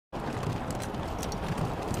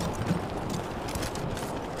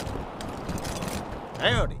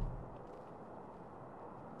Howdy.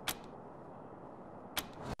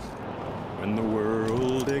 When the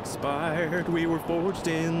world expired, we were forged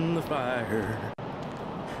in the fire.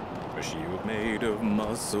 A shield made of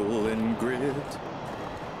muscle and grit,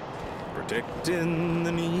 protecting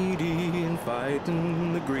the needy and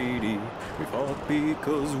fighting the greedy. We fought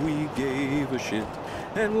because we gave a shit,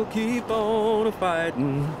 and we'll keep on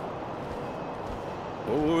a-fighting.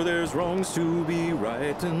 For there's wrongs to be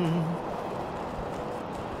righting,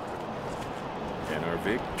 and our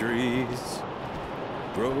victories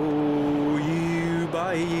grow year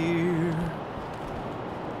by year.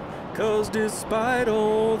 'Cause despite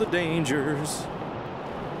all the dangers,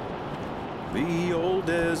 the old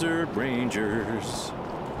desert rangers,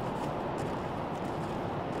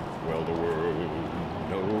 well, the world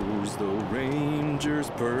knows the rangers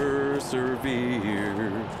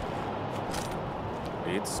persevere.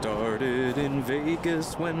 It started in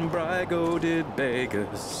Vegas when Brygo did beg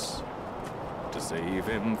us to save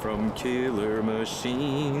him from killer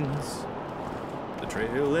machines. The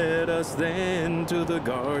trail led us then to the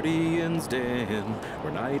Guardian's Den,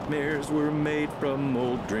 where nightmares were made from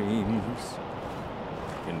old dreams.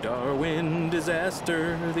 In Darwin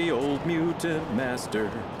disaster, the old mutant master,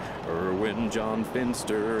 Irwin John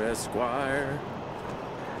Finster Esquire,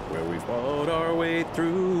 where we fought our way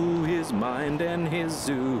through his mind and his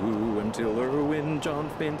zoo until Irwin John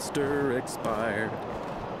Finster expired.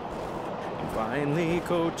 And finally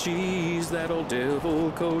Cochise, that old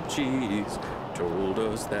devil Cochise, told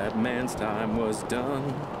us that man's time was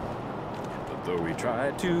done. But though he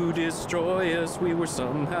tried to destroy us, we were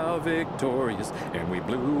somehow victorious, and we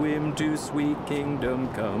blew him to sweet kingdom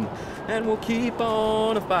come. And we'll keep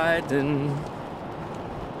on a-fighting,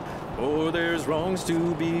 for there's wrongs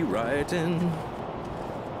to be righting,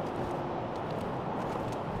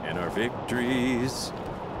 and our victories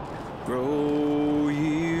grow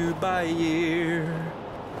year by year.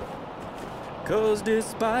 'Cause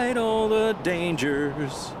despite all the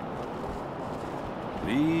dangers,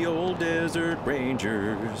 the old desert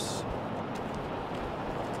rangers,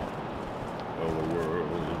 well, the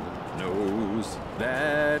world knows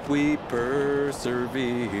that we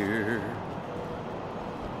persevere.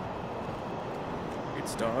 It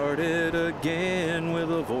started again with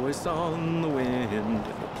a voice on the wind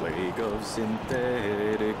and a plague of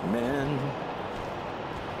synthetic men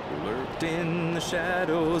who lurked in the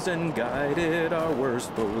shadows and guided our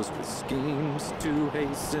worst foes with schemes to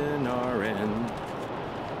hasten our end.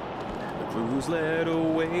 The clues led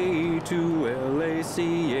away to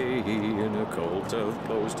LACA in a cult of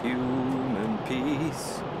post-human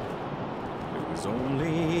peace. It was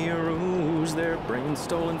only a ruse, their brains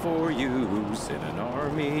stolen for use in an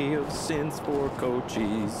army of synths for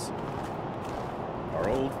Cochise. Our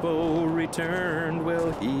old foe returned,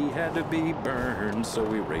 well, he had to be burned, so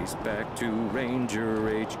we raced back to Ranger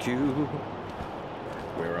HQ,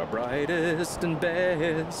 where our brightest and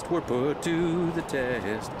best were put to the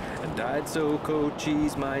test and died so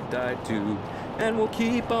Cochise might die too. And we'll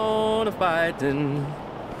keep on a-fighting,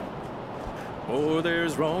 for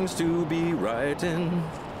there's wrongs to be righting,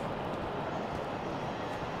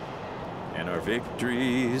 and our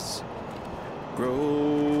victories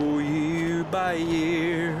grow year by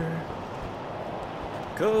year.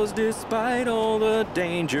 'Cause despite all the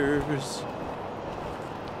dangers,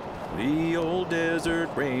 the old desert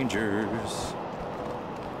rangers,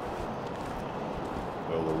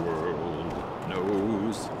 well, the world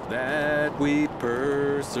knows that we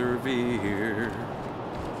persevere.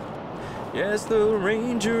 Yes, the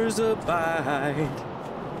rangers abide,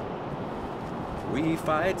 we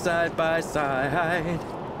fight side by side,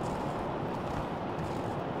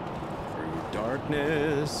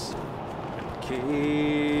 darkness and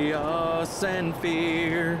chaos and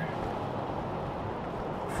fear.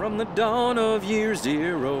 From the dawn of year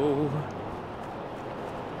zero,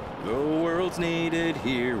 the world's needed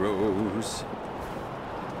heroes.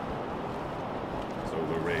 So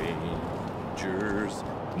the Rangers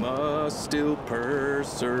must still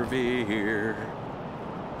persevere.